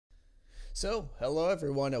So, hello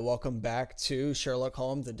everyone and welcome back to Sherlock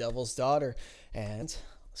Holmes, the Devil's Daughter. And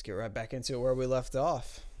let's get right back into where we left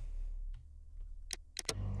off.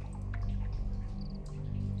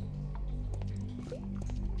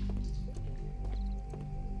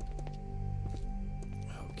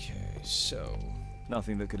 Okay, so...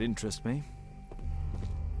 Nothing that could interest me.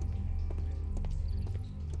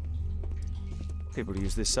 People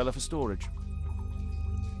use this cellar for storage.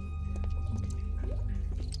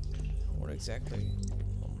 What exactly?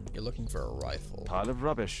 You're looking for a rifle. Pile of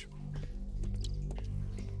rubbish.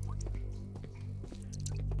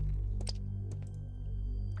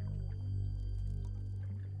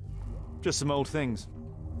 Just some old things.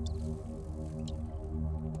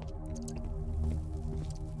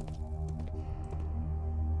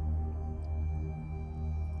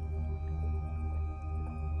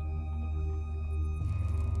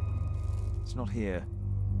 It's not here.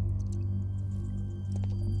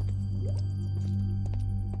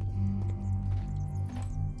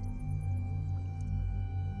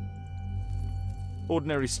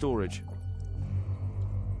 Ordinary storage.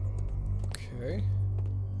 Okay.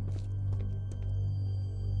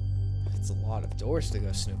 It's a lot of doors to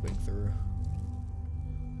go snooping through.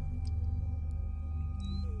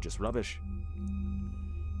 Just rubbish.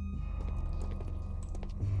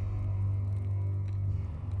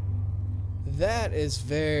 That is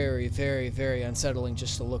very, very, very unsettling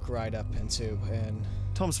just to look right up into, and...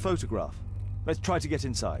 Tom's photograph. Let's try to get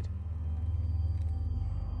inside.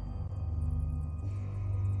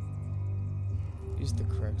 Use the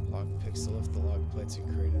correct log picks to lift the log plates and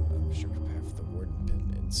create an unobstructed path for the warden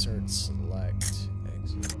pin. Insert, select,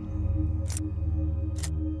 exit.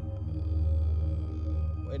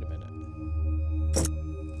 Wait a minute.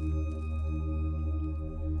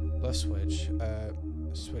 Left switch.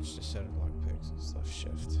 Switch to set of log picks. It's left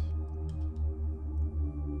shift.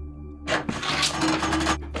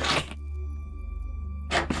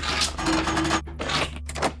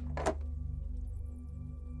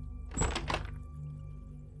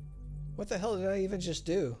 What the hell did I even just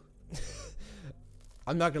do?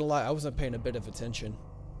 I'm not gonna lie, I wasn't paying a bit of attention.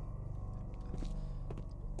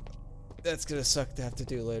 That's gonna suck to have to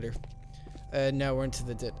do later. And now we're into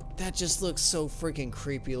the that just looks so freaking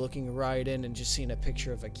creepy, looking right in and just seeing a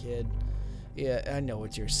picture of a kid. Yeah, I know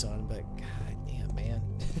it's your son, but god damn, man.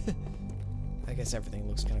 I guess everything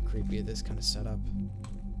looks kind of creepy at this kind of setup.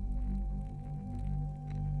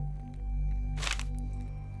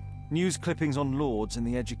 News clippings on Lords in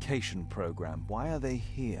the education program. Why are they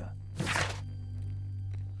here?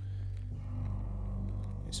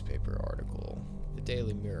 Newspaper article. The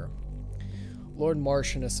Daily Mirror. Lord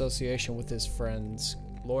Marsh, in association with his friends,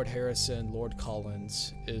 Lord Harrison, Lord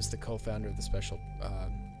Collins, is the co-founder of the special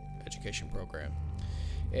education program.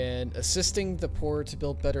 And assisting the poor to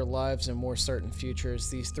build better lives and more certain futures,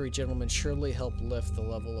 these three gentlemen surely help lift the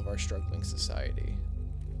level of our struggling society.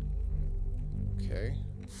 Okay.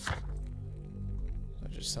 So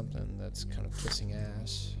just something that's kind of kissing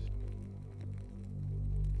ass.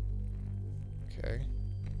 Okay.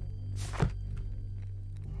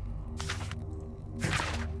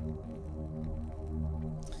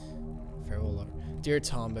 Farewell, Lord. Dear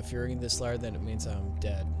Tom, if you're reading this letter, then it means I'm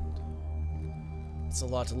dead. It's a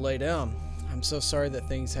lot to lay down. I'm so sorry that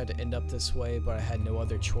things had to end up this way, but I had no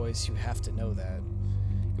other choice. You have to know that.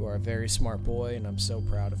 You are a very smart boy, and I'm so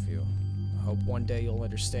proud of you. I hope one day you'll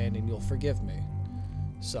understand and you'll forgive me.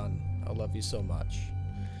 Son, I love you so much.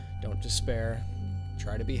 Don't despair.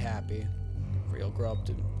 Try to be happy, for you'll grow up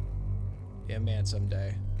to be a man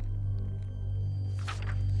someday.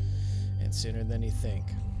 And sooner than you think.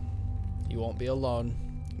 You won't be alone.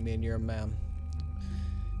 Me and your mom.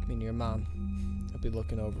 Me and your mom. I'll be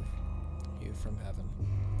looking over you from heaven.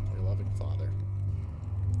 Your loving father.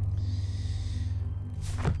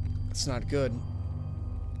 It's not good.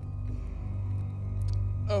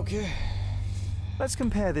 Okay. Let's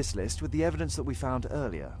compare this list with the evidence that we found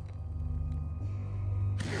earlier.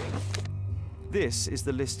 This is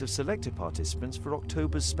the list of selected participants for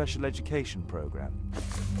October's special education program.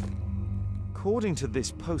 According to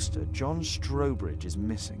this poster, John Strobridge is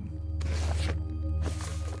missing.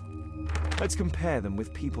 Let's compare them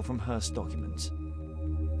with people from Hearst documents.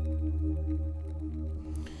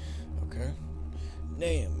 Okay.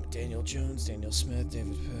 Name: Daniel Jones, Daniel Smith,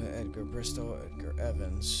 David Pitt, Edgar Bristow, Edgar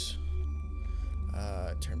Evans.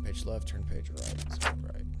 Turn page left, turn page right.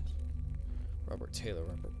 Right. Robert Taylor,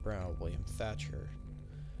 Robert Brown, William Thatcher.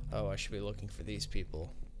 Oh, I should be looking for these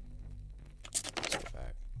people. Let's go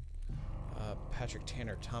back. Patrick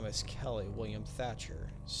Tanner, Thomas Kelly, William Thatcher,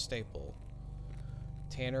 Staple.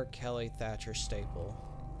 Tanner, Kelly, Thatcher, Staple.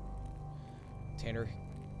 Tanner,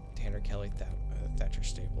 Tanner Kelly, Thatcher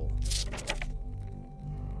Staple.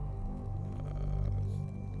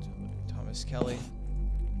 Thomas Kelly.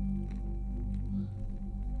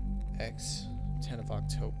 X. 10 of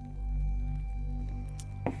October.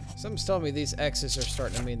 Something's telling me these X's are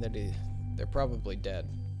starting to mean that they're probably dead.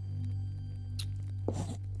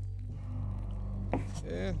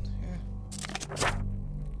 Yeah.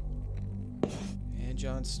 And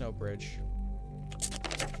John Snowbridge.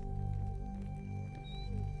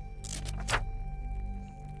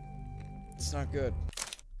 It's not good.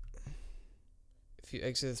 If you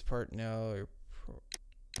exit this part now, you're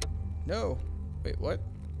no! Wait, what?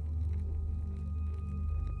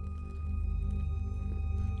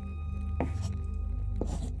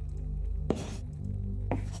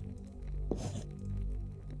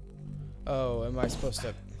 Oh, am I supposed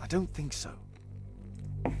to... I don't think so.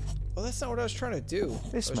 Well, that's not what I was trying to do.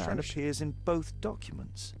 This man appears in both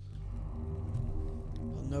documents.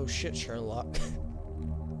 Well, no shit, Sherlock.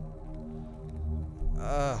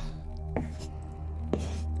 Okay,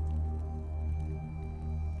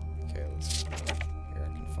 let's... Here, I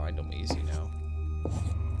can find them easy now.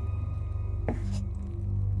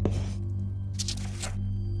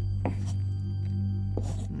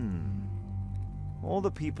 All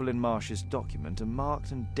the people in Marsh's document are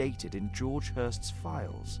marked and dated in George Hurst's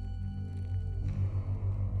files.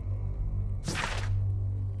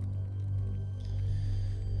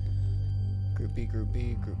 Group B, Group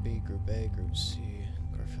B, Group B, Group A, Group C.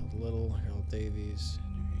 Garfield Little, Harold Davies,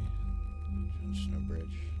 Henry, John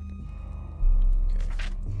Snowbridge. Okay.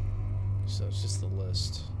 So it's just the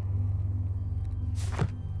list.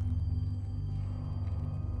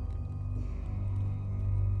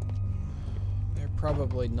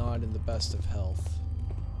 Probably not in the best of health.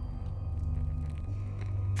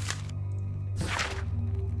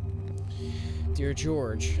 Dear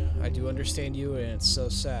George, I do understand you and it's so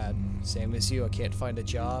sad. Same as you, I can't find a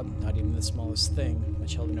job, not even the smallest thing. My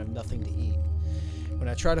children have nothing to eat. When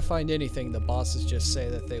I try to find anything, the bosses just say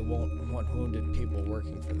that they won't want wounded people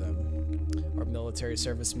working for them. Our military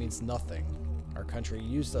service means nothing. Our country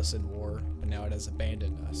used us in war, but now it has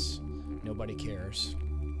abandoned us. Nobody cares.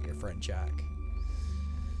 Your friend Jack.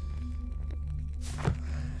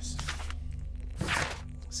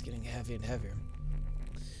 It's getting heavier and heavier.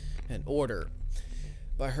 An order.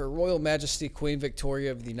 By Her Royal Majesty Queen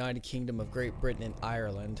Victoria of the United Kingdom of Great Britain and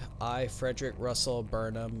Ireland, I, Frederick Russell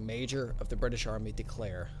Burnham, Major of the British Army,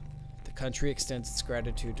 declare the country extends its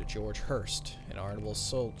gratitude to George Hurst, an honorable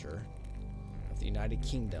soldier of the United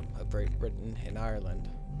Kingdom of Great Britain and Ireland,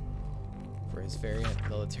 for his valiant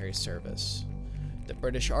military service. The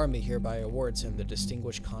British Army hereby awards him the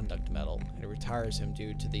Distinguished Conduct Medal and retires him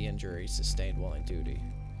due to the injury sustained while in duty.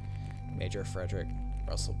 Major Frederick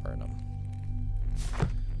Russell Burnham.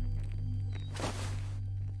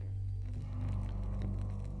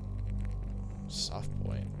 Soft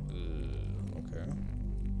point. Okay.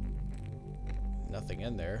 Nothing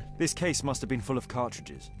in there. This case must have been full of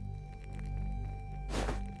cartridges.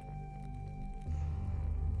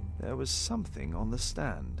 There was something on the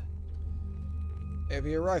stand.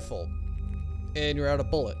 Maybe a rifle. And you're out of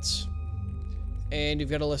bullets. And you've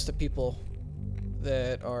got a list of people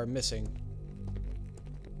that are missing.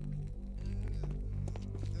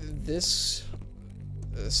 This...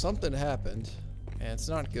 something happened. And it's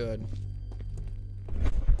not good.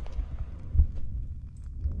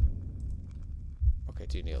 Okay,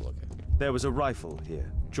 do you need to look at it? There was a rifle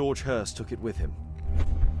here. George Hurst took it with him.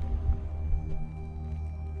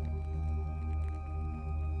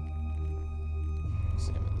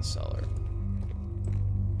 Same in the cellar.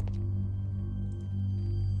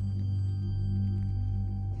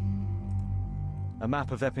 A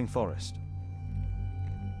map of Epping Forest.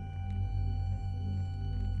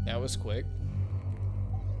 That was quick.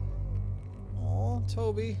 Oh,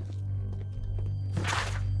 Toby.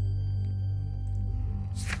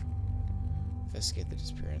 Investigate the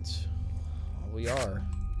disappearance. Well, we are.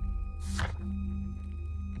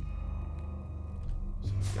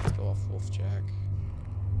 So we have to go off Wolfjack.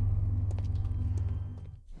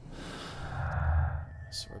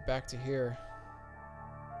 So we're back to here.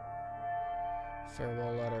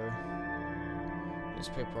 Farewell letter.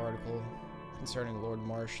 Newspaper article concerning Lord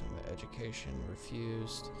Marsh and the education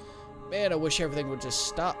refused. Man, I wish everything would just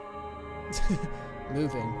stop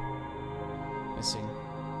moving. Missing.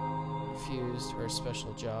 Refused her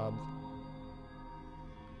special job.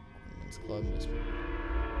 Women's Club newspaper.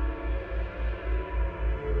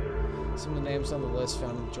 Some of the names on the list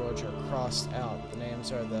found in George are crossed out. The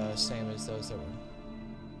names are the same as those that were.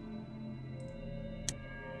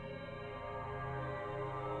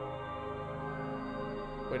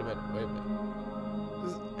 Wait a minute, wait a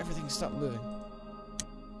minute. Everything stopped moving.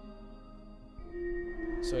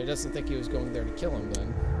 So he doesn't think he was going there to kill him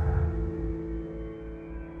then.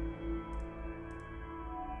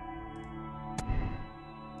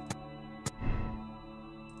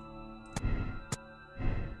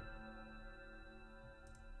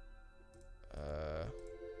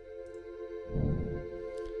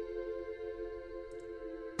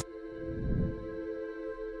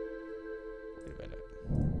 Wait a minute.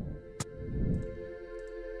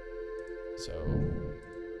 So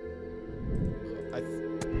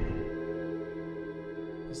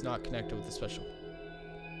he's not connected with the special.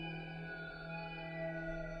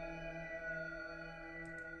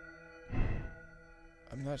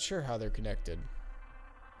 I'm not sure how they're connected.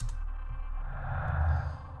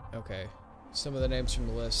 Okay. Some of the names from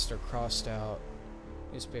the list are crossed out.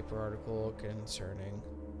 Newspaper article concerning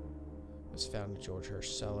was found in George Hirsch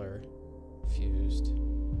cellar. Fused.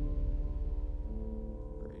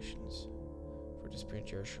 Operations. For disappearing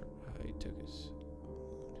George, he took his.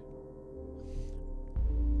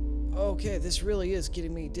 Okay, this really is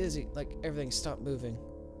getting me dizzy. Like, everything stopped moving.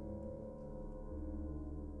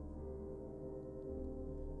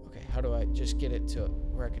 Okay, how do I just get it to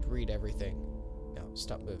where I could read everything? No,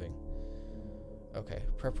 stop moving. Okay,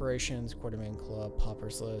 preparations, Quartermain Club,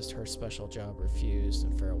 Pauper's List, her special job refused,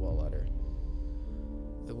 and farewell letter.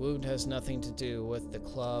 The wound has nothing to do with the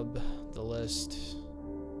club, the list,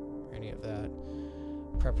 or any of that.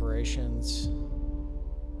 Preparations.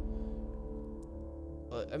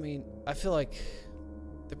 I mean, I feel like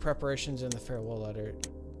the preparations and the farewell letter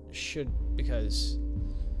should, because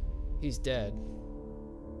he's dead.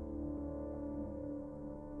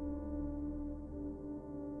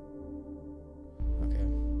 Okay.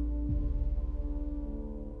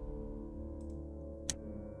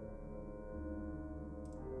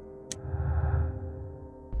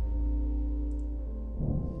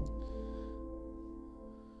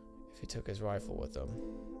 If he took his rifle with him,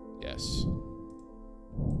 yes.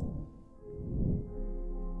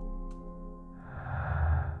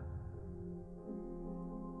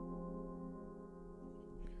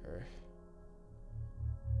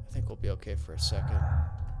 I think we'll be okay for a second.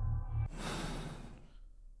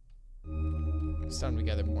 It's time to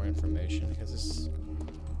gather more information because this.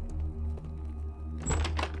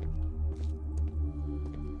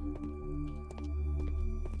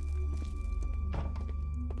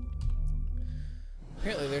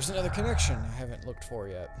 Apparently there's another connection I haven't looked for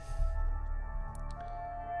yet.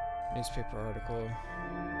 Newspaper article.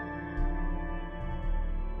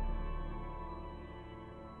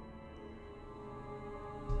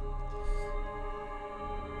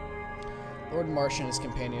 Lord Marsh and his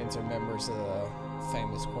companions are members of the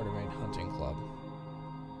famous Quartermain Hunting Club.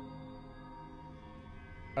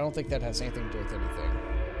 I don't think that has anything to do with anything.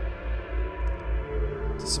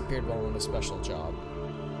 Disappeared while on a special job.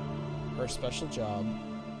 Her special job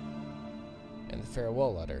and the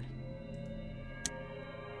farewell letter.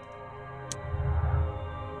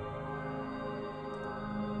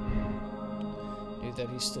 Knew that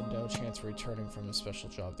he stood no chance of returning from his special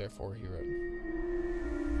job, therefore he wrote.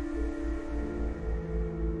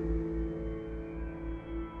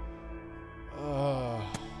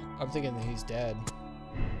 I'm thinking that he's dead.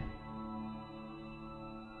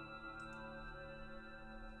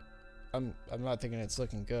 I'm not thinking it's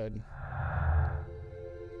looking good.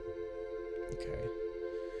 Okay.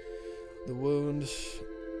 The wound.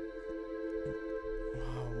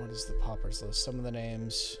 Oh, what is the Pauper's List? Some of the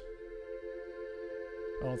names.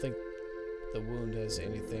 I don't think the wound has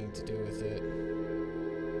anything to do with it.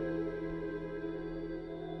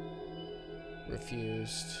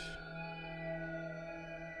 Refused.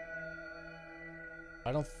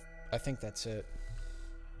 I think that's it.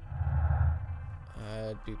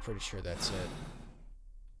 I'd be pretty sure that's it.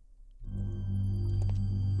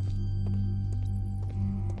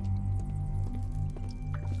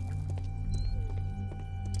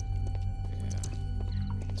 Yeah.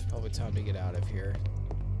 It's probably time to get out of here.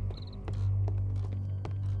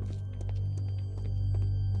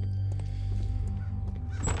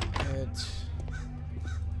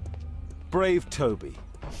 Brave Toby,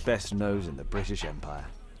 best nose in the British Empire.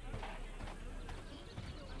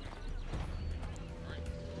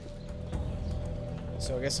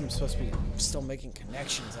 So I guess I'm supposed to be still making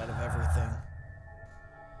connections out of everything.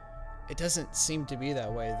 It doesn't seem to be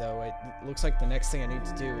that way, though. It looks like the next thing I need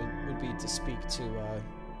to do would be to speak to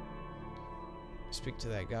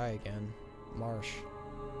that guy again, Marsh.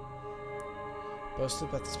 Boasted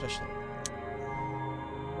about the special.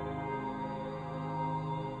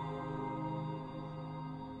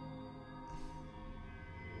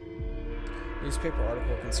 Newspaper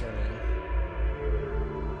article concerning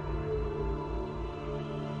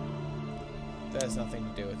That has nothing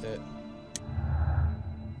to do with it.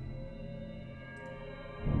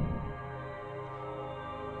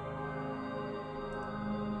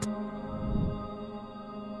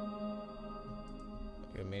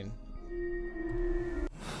 I mean,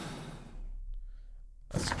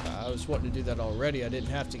 I was wanting to do that already. I didn't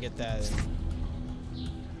have to get that in.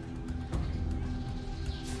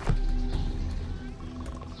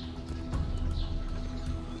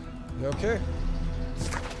 Okay.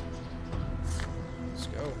 Let's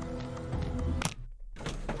go.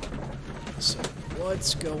 So,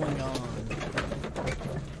 what's going on?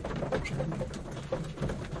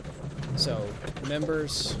 So,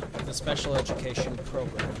 members of the special education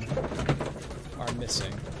program are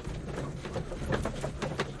missing.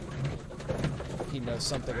 He knows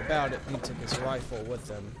something about it. He took his rifle with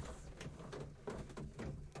him.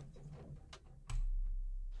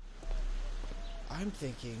 I'm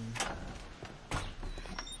thinking...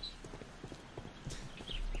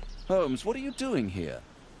 Holmes, what are you doing here?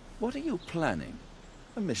 What are you planning?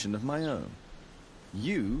 A mission of my own.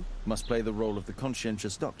 You must play the role of the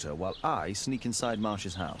conscientious doctor while I sneak inside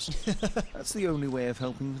Marsh's house. That's the only way of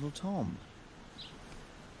helping little Tom.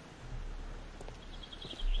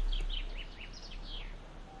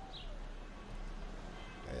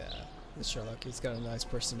 Yeah, Sherlock, he's got a nice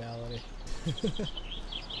personality.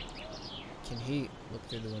 Can he look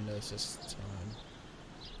through the windows this time?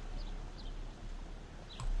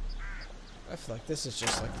 I feel like this is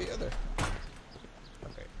just like the other.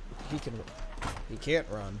 Okay, he can't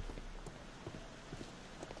run.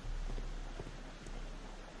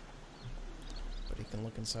 But he can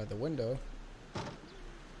look inside the window.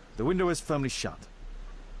 The window is firmly shut.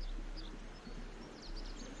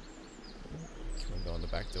 Can we go in the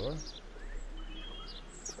back door?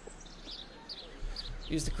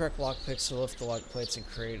 Use the correct lockpicks to lift the lock plates and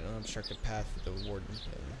create an unobstructed path for the warden.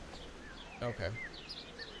 Okay.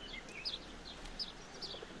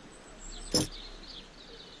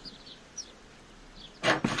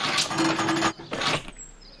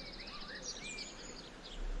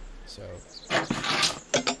 So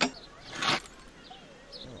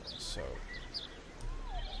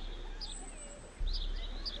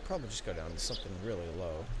probably just go down to something really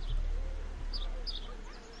low.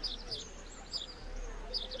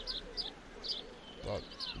 Well,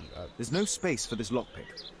 there's no space for this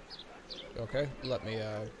lockpick. Okay, let me,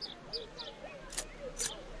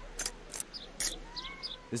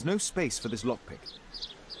 There's no space for this lockpick.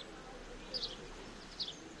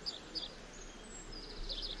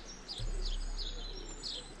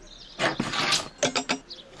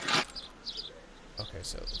 Okay,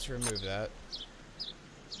 so let's remove that.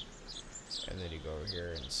 And then you go over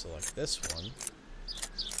here and select this one.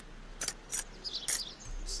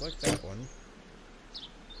 Select that one.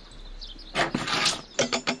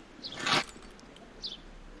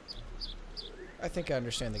 I think I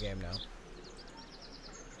understand the game now.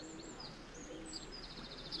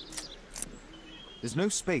 There's no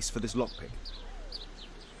space for this lockpick.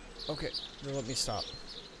 Okay, then let me stop.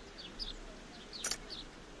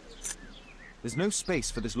 There's no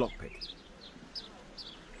space for this lockpick.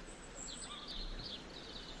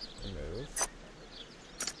 Remove.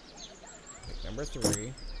 Pick number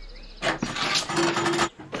 3.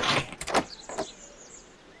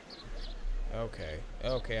 Okay,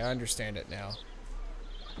 okay, I understand it now.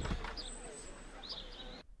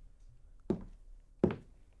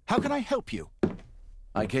 How can I help you?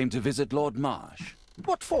 I came to visit Lord Marsh.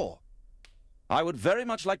 What for? I would very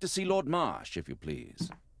much like to see Lord Marsh, if you please.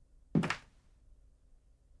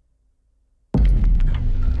 What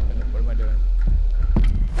am I doing?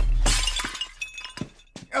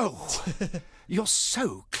 Oh, you're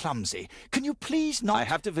so clumsy. Can you please not... I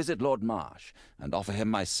have to visit Lord Marsh and offer him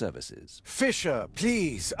my services. Fisher,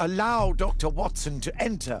 please allow Dr. Watson to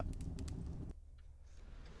enter.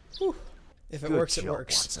 Whew. If it Good works, it job,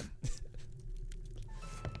 works. Watson.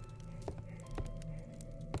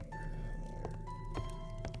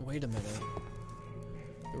 Wait a minute.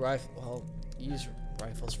 The rifle. Well, use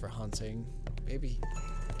rifles for hunting. Maybe.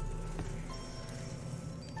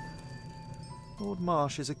 Lord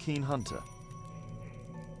Marsh is a keen hunter.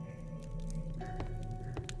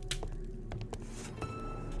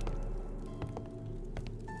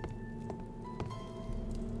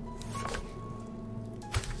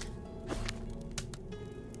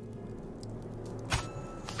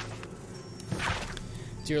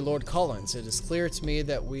 Dear Lord Collins, it is clear to me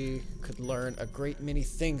that we could learn a great many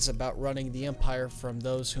things about running the Empire from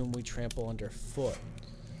those whom we trample underfoot.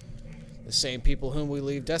 The same people whom we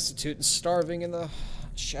leave destitute and starving in the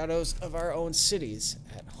shadows of our own cities,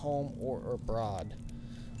 at home or abroad.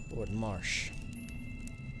 Lord Marsh.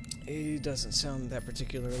 He doesn't sound that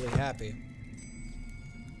particularly happy.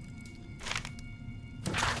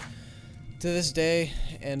 To this day,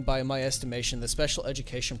 and by my estimation, the special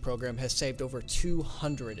education program has saved over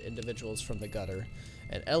 200 individuals from the gutter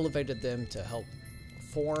and elevated them to help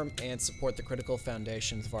form and support the critical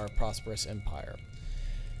foundations of our prosperous empire.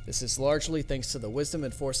 This is largely thanks to the wisdom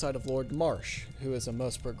and foresight of Lord Marsh, who is a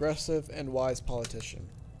most progressive and wise politician.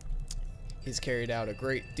 He's carried out a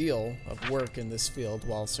great deal of work in this field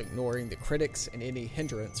whilst ignoring the critics and any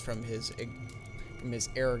hindrance from his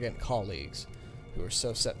arrogant colleagues, who are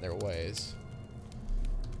so set in their ways.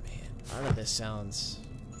 Man, none of this sounds...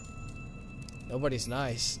 Nobody's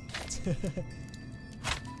nice. What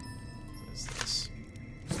is this?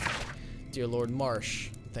 Dear Lord Marsh,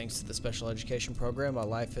 thanks to the special education program, my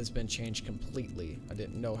life has been changed completely. I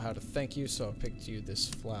didn't know how to thank you, so I picked you this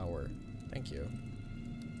flower. Thank you.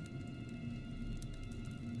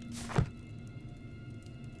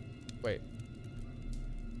 Wait.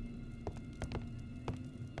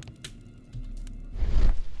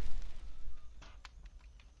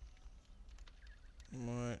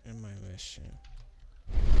 What am I missing?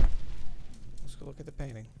 Let's go look at the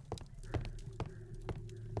painting.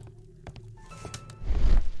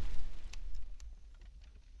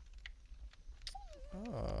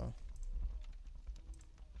 Oh.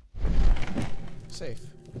 Safe.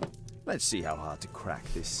 Let's see how hard to crack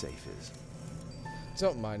this safe is.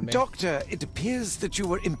 Don't mind me. Doctor, it appears that you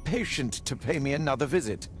were impatient to pay me another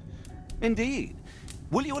visit. Indeed.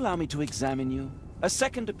 Will you allow me to examine you? A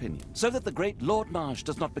second opinion, so that the great Lord Marsh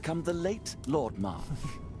does not become the late Lord Marsh.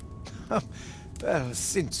 Well,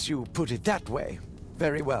 since you put it that way,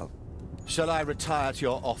 very well. Shall I retire to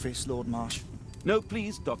your office, Lord Marsh? No,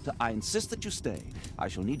 please, Doctor. I insist that you stay. I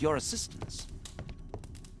shall need your assistance.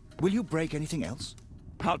 Will you break anything else?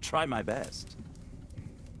 I'll try my best.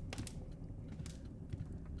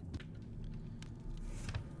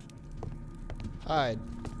 Hide.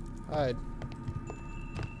 Hide.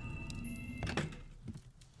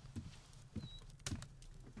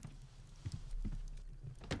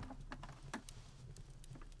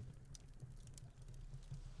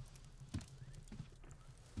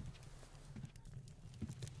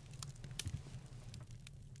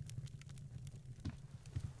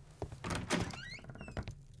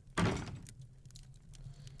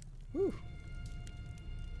 Whew.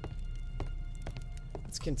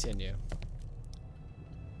 Let's continue.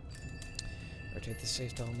 Rotate the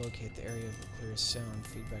safe dial, locate the area of the clearest sound,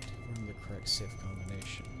 feedback to confirm the correct safe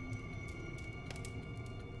combination.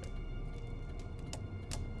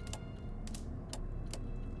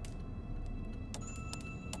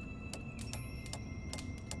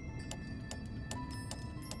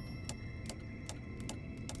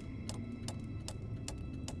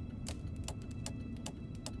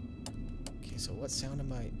 Okay, so what sound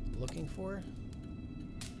am I looking for?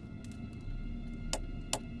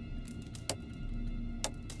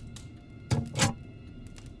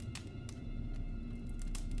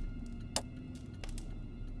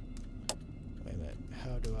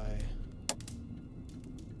 How do I...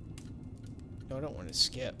 No, I don't want to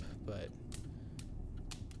skip, but...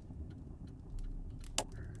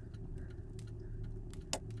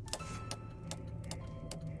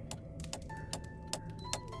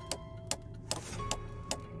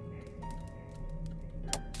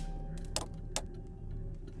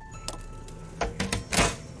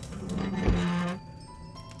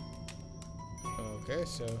 Okay,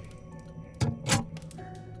 so...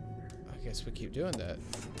 I guess we keep doing that.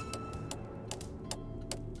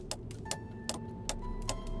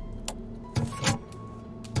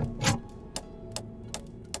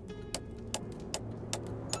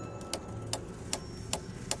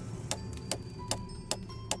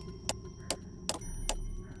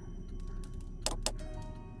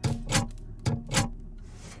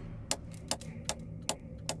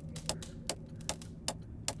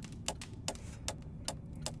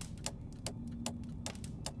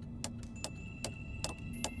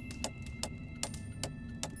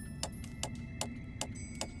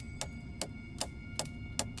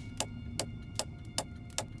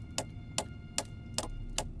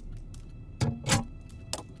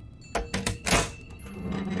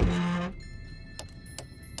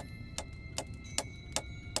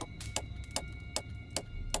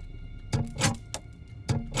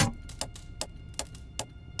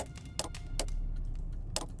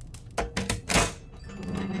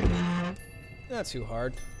 Not too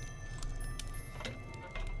hard.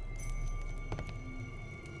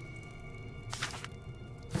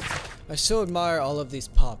 I so admire all of these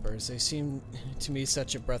paupers. They seem to me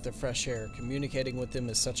such a breath of fresh air. Communicating with them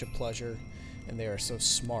is such a pleasure. And they are so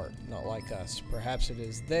smart, not like us. Perhaps it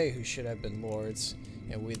is they who should have been lords,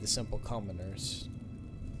 and we the simple commoners.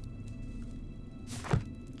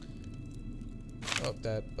 Oh,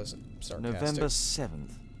 that wasn't sarcastic. November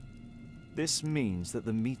 7th. This means that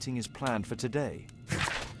the meeting is planned for today.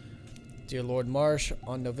 Dear Lord Marsh,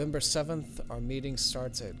 on November 7th, our meeting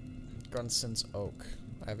starts at Grunston's Oak.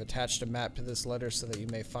 I have attached a map to this letter so that you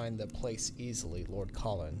may find the place easily, Lord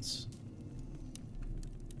Collins.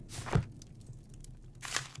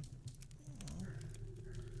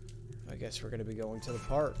 I guess we're going to be going to the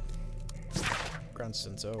park.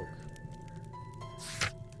 Grunston's Oak.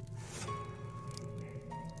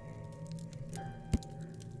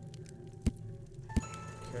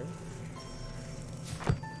 Okay.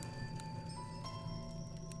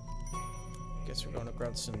 Guess we're going to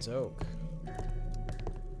Grunston's Oak.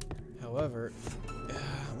 However,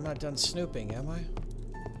 I'm not done snooping, am I?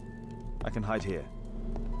 I can hide here.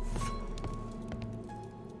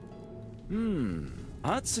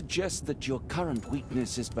 I'd suggest that your current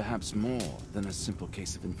weakness is perhaps more than a simple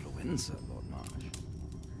case of influenza, Lord Marsh.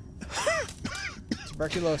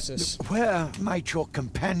 Tuberculosis. Where might your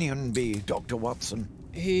companion be, Dr. Watson?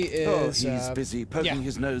 He is. Oh, he's busy poking yeah.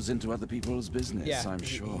 his nose into other people's business, Yeah, I'm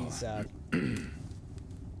sure. He's,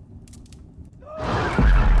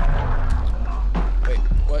 Wait,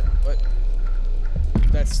 what? What?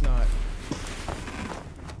 That's not.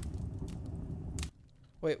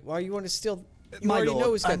 Wait, why you want to steal? You My already lord,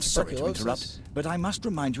 know he's got I'm sorry to tuberculosis. interrupt, but I must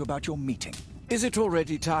remind you about your meeting. Is it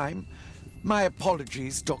already time? My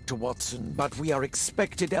apologies, Dr. Watson, but we are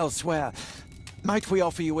expected elsewhere. Might we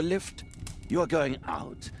offer you a lift? You're going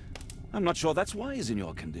out? I'm not sure that's wise in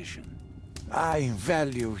your condition. I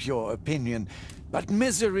value your opinion, but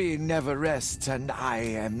misery never rests, and I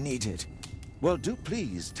am needed. Well, do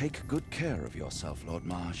please take good care of yourself, Lord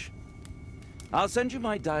Marsh. I'll send you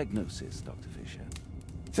my diagnosis, Dr. Fisher.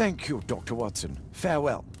 Thank you, Dr. Watson.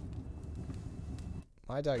 Farewell.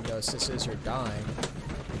 My diagnosis is you're dying.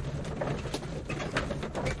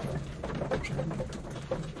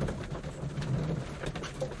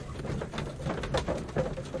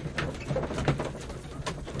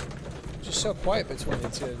 Just so quiet between the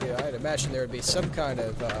two of you. I'd imagine there would be some kind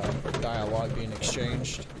of dialogue being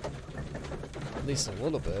exchanged. At least a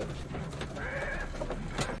little bit.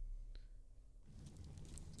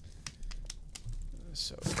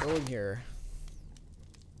 So, go in here.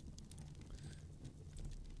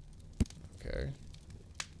 Okay.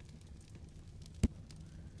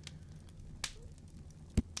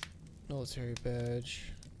 Military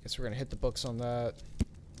badge. Guess we're gonna hit the books on that.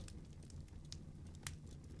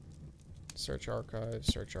 Search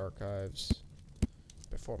archives.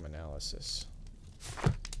 Perform analysis.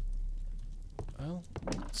 Well,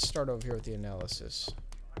 let's start over here with the analysis.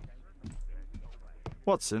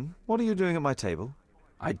 Watson, what are you doing at my table?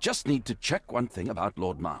 I just need to check one thing about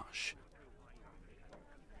Lord Marsh.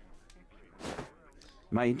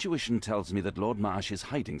 My intuition tells me that Lord Marsh is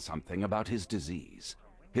hiding something about his disease.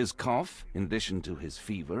 His cough, in addition to his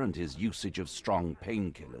fever and his usage of strong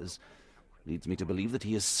painkillers, leads me to believe that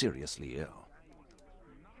he is seriously ill.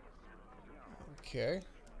 Okay.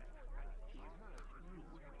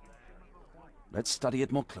 Let's study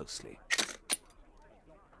it more closely.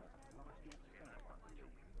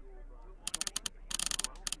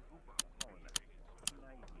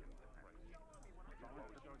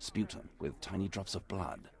 Sputum with tiny drops of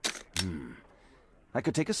blood. I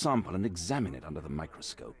could take a sample and examine it under the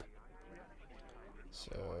microscope.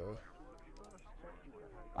 So,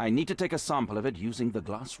 I need to take a sample of it using the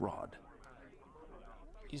glass rod.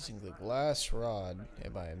 using the glass rod.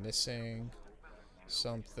 Am I missing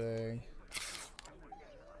something?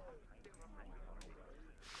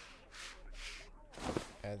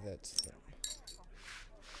 Add that to them.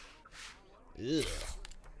 Ugh.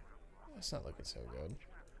 That's not looking so good.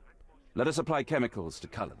 Let us apply chemicals to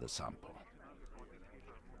color the sample.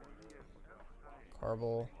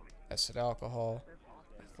 Carbol, acid alcohol,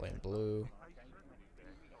 ethylene blue.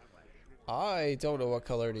 I don't know what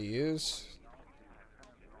color to use.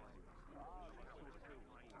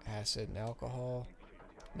 Acid and alcohol,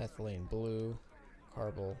 methylene blue,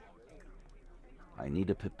 carbol. I need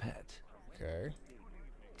a pipette. Okay.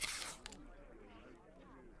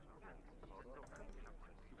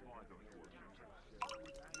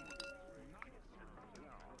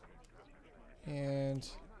 And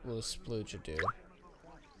will a splooge do?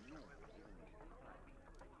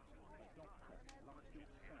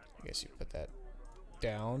 I guess you put that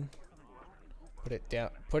down. Put it down.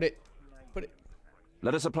 Put it.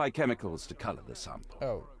 Let us apply chemicals to color the sample.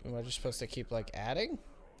 Oh, am I just supposed to keep like adding?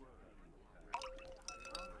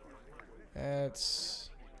 That's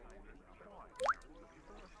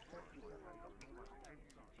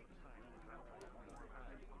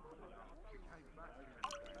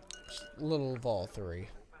Just a little of all three.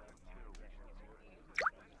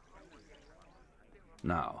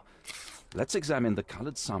 Now, let's examine the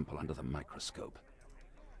colored sample under the microscope.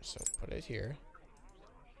 So put it here.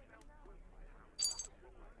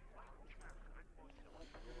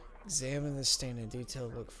 Examine the stain in detail,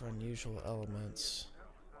 look for unusual elements.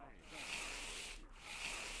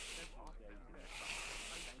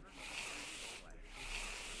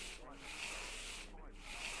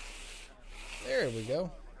 There we go.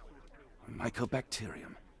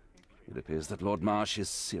 Mycobacterium. It appears that Lord Marsh is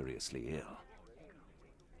seriously ill.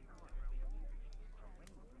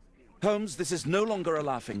 Holmes, this is no longer a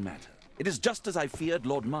laughing matter. It is just as I feared.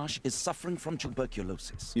 Lord Marsh is suffering from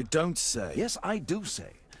tuberculosis. You don't say. Yes, I do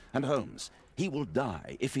say. And Holmes, he will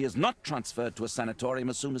die if he is not transferred to a sanatorium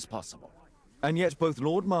as soon as possible. And yet both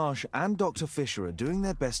Lord Marsh and Dr. Fisher are doing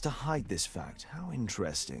their best to hide this fact. How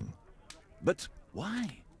interesting. But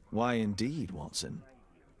why? Why indeed, Watson?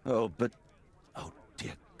 Oh, but... Oh,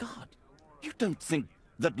 dear God. You don't think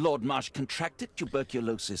that Lord Marsh contracted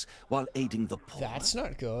tuberculosis while aiding the poor? That's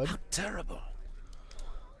not good. How terrible.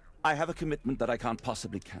 I have a commitment that I can't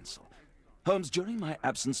possibly cancel. Holmes, during my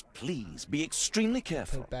absence, please be extremely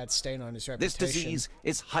careful. Put a bad stain on his This reputation. disease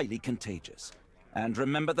is highly contagious. And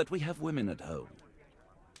remember that we have women at home.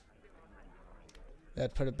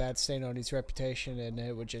 That put a bad stain on his reputation, and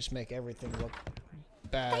it would just make everything look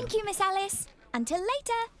bad. Thank you, Miss Alice. Until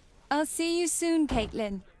later. I'll see you soon,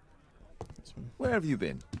 Caitlin. Where have you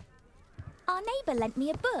been? Our neighbour lent me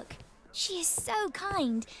a book. She is so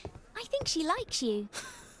kind. I think she likes you.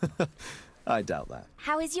 I doubt that.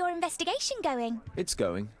 How is your investigation going? It's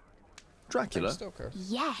going. Dracula? Stoker.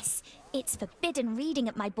 Yes, it's forbidden reading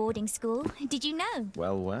at my boarding school. Did you know?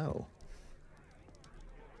 Well, well.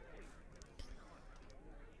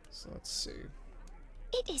 So let's see.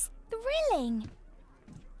 It is thrilling.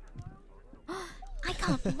 I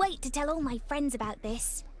can't wait to tell all my friends about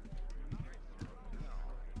this.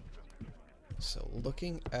 So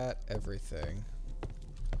looking at everything,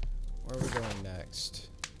 where are we going next?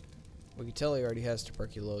 We can tell he already has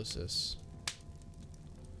tuberculosis.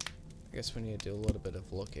 I guess we need to do a little bit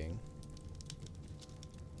of looking.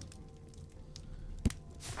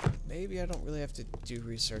 Maybe I don't really have to do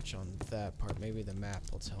research on that part. Maybe the map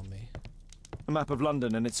will tell me. A map of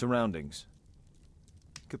London and its surroundings.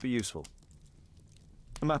 Could be useful.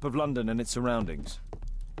 A map of London and its surroundings.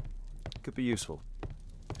 Could be useful.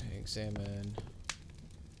 Examine.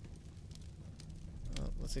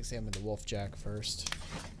 Let's examine the Wolfjack first.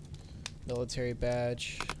 Military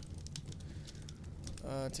badge.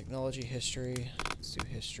 Technology history. Let's do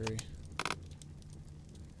history.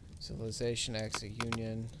 Civilization, acts of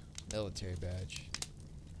union. Military badge.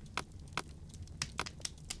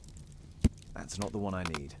 That's not the one I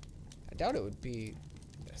need. I doubt it would be.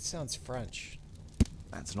 That sounds French.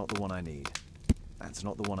 That's not the one I need. That's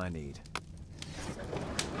not the one I need.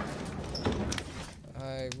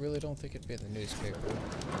 I really don't think it'd be in the newspaper.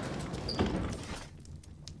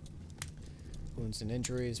 Wounds and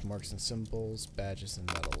injuries, marks and symbols, badges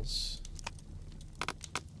and medals.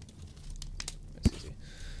 That's easy.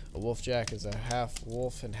 A wolfjack is a half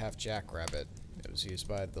wolf and half jackrabbit. It was used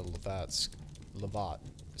by the Lovat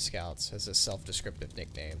Scouts as a self-descriptive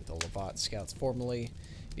nickname. The Lovat Scouts formerly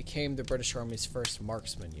became the British Army's first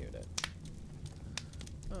marksman unit.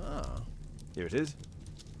 Ah. Here it is.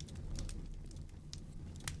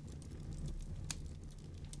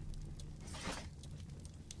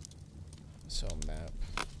 So map.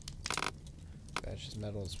 Badges,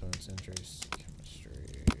 medals, wounds, injuries,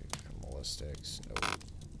 chemistry, criminalistics, nope.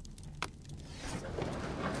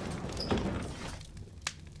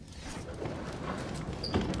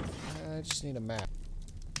 I just need a map.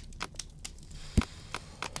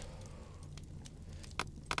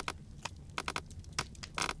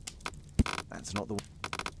 That's not the one.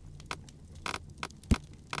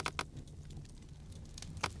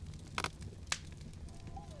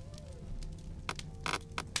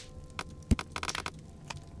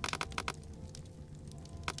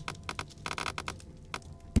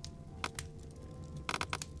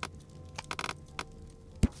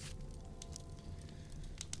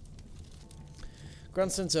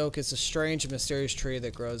 Grunston's oak is a strange and mysterious tree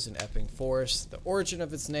that grows in Epping Forest. The origin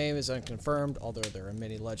of its name is unconfirmed, although there are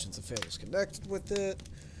many legends and fables connected with it.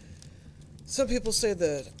 Some people say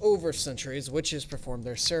that over centuries, witches performed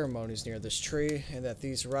their ceremonies near this tree, and that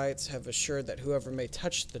these rites have assured that whoever may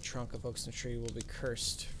touch the trunk of Oakston tree will be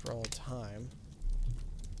cursed for all time.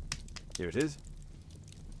 Here it is.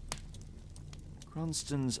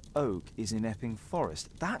 Grunston's Oak is in Epping Forest.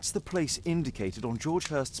 That's the place indicated on George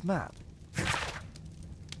Hurst's map.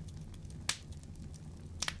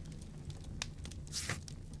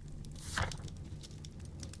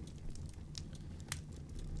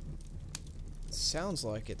 sounds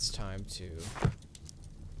like it's time to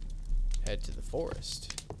head to the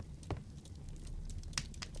forest.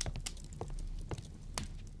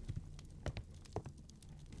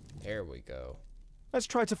 There we go. Let's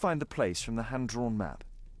try to find the place from the hand-drawn map.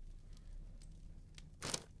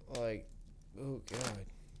 Like, oh god.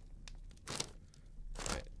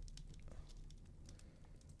 Right.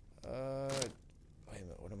 Wait a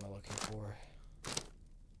minute, what am I looking for?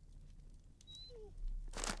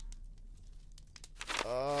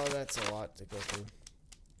 Oh, that's a lot to go through.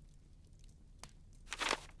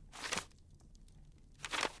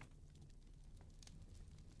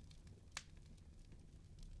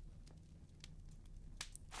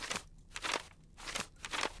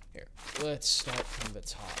 Here, let's start from the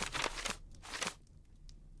top.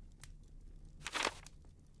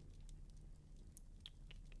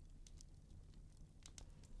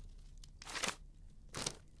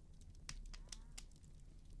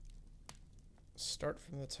 Start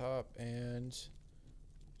from the top and just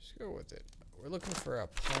go with it. We're looking for a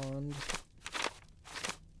pond.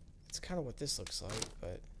 It's kind of what this looks like,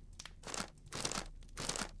 but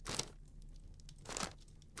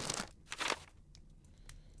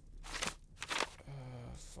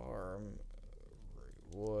farm,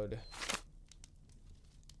 wood,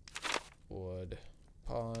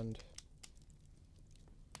 pond,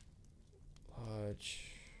 lodge,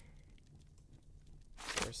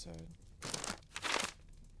 forest side.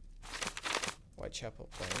 Whitechapel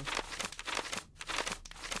Plain.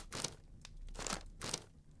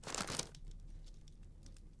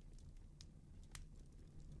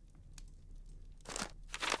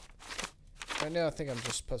 Right now I think I'm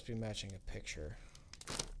just supposed to be matching a picture.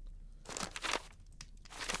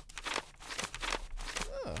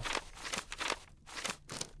 Oh.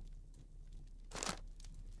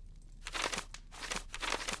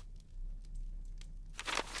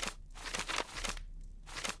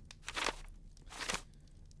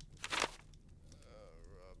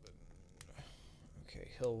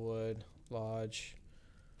 Hillwood Lodge.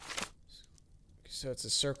 So it's a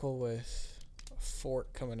circle with a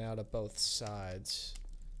fork coming out of both sides.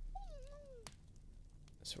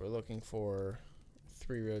 So we're looking for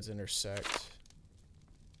 3 roads intersect.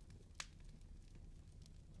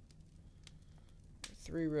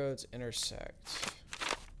 3 roads intersect.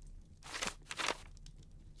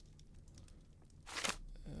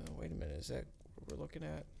 Wait a minute, is that what we're looking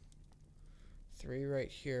at? 3 right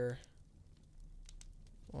here.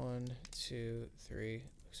 1, 2, 3.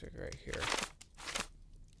 Looks like right here.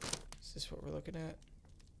 Is this what we're looking at?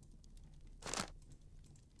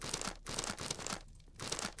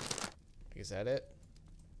 Is that it?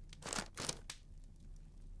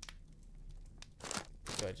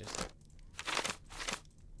 So I just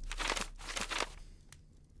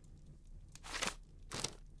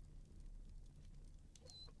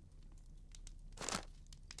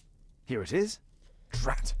Here it is.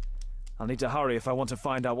 Drat. I'll need to hurry if I want to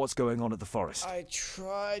find out what's going on at the forest. I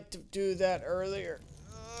tried to do that earlier.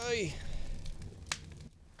 Oy.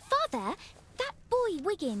 Father, that boy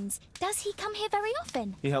Wiggins, does he come here very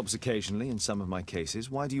often? He helps occasionally in some of my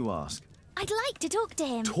cases. Why do you ask? I'd like to talk to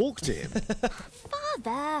him. Talk to him?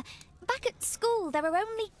 Father, back at school there are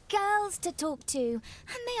only girls to talk to, and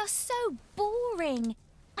they are so boring.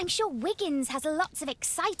 I'm sure Wiggins has lots of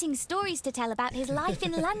exciting stories to tell about his life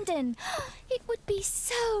in London. It would be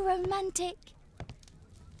so romantic.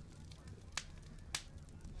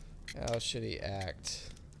 How should he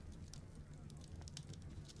act?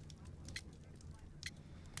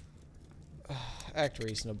 Act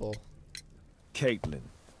reasonable. Caitlin,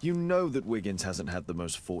 you know that Wiggins hasn't had the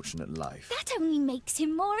most fortunate life. That only makes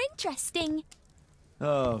him more interesting.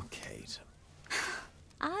 Oh, Kate.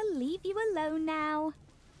 I'll leave you alone now.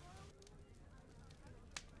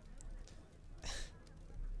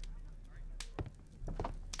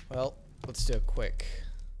 Well, let's do a quick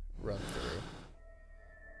run through.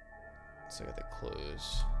 Let's look at the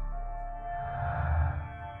clues.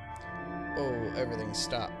 Oh, everything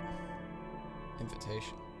stopped.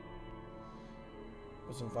 Invitation.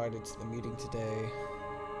 Was invited to the meeting today.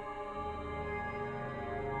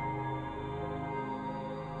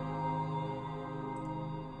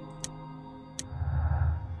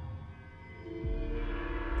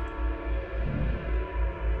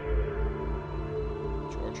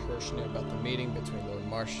 Knew about the meeting between Lord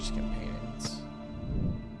Marsh's companions.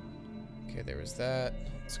 Okay, there was that.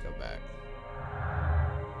 Let's go back.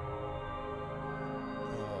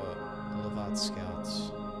 Lovat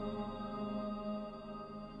Scouts.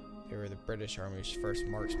 They were the British Army's first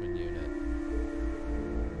marksman unit.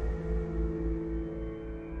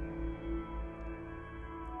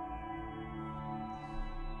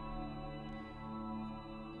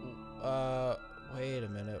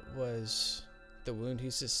 was the wound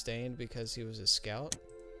he sustained because he was a scout?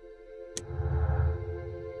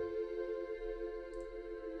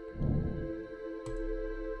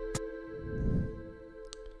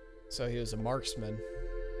 So he was a marksman.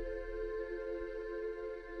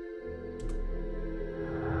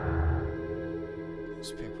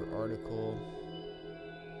 Newspaper article.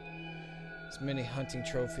 As many hunting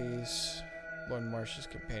trophies. Lord Marsh's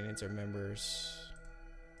companions are members.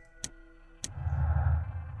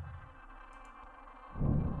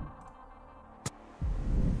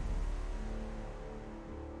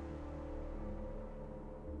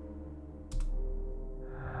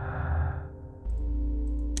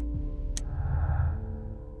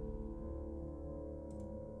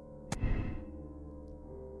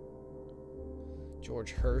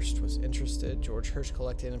 George Hurst was interested. George Hurst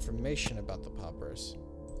collected information about the poppers.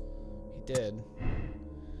 He did.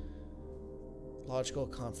 Logical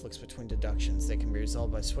conflicts between deductions. They can be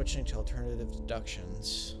resolved by switching to alternative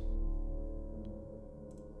deductions.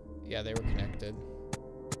 Yeah, they were connected.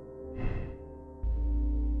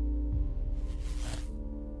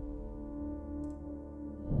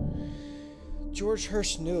 George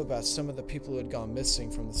Hurst knew about some of the people who had gone missing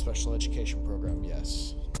from the special education program,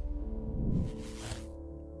 yes.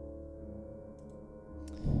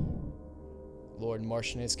 Lord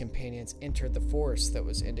Marsh and his companions entered the forest that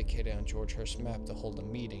was indicated on George Hurst's map to hold a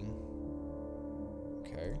meeting.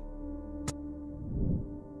 Okay.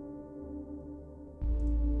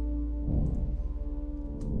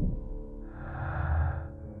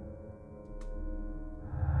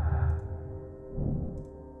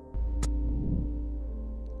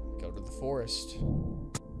 Go to the forest.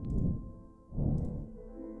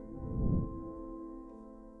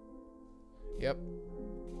 Yep.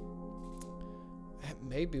 That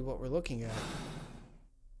may be what we're looking at.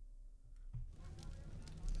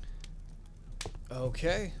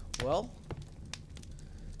 Okay, well,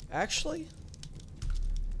 actually,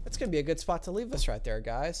 that's going to be a good spot to leave us right there,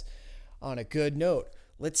 guys. On a good note,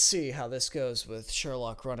 let's see how this goes with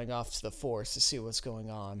Sherlock running off to the forest to see what's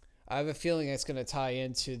going on. I have a feeling it's going to tie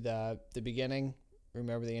into the beginning.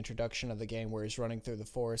 Remember the introduction of the game where he's running through the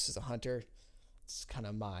forest as a hunter? It's kind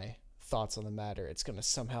of my thoughts on the matter. It's going to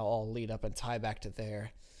somehow all lead up and tie back to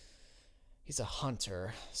there. He's a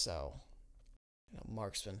hunter, so, you know,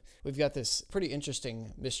 marksman. We've got this pretty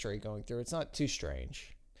interesting mystery going through. It's not too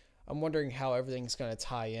strange. I'm wondering how everything's going to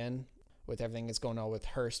tie in with everything that's going on with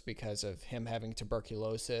Hurst because of him having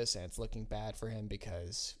tuberculosis, and it's looking bad for him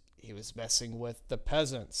because he was messing with the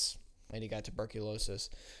peasants and he got tuberculosis.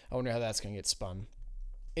 I wonder how that's going to get spun.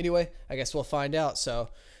 Anyway, I guess we'll find out, so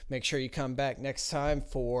make sure you come back next time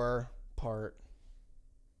for part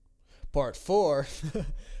 4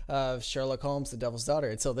 of Sherlock Holmes, The Devil's Daughter.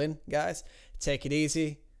 Until then, guys, take it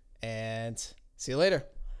easy and see you later.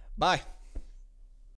 Bye.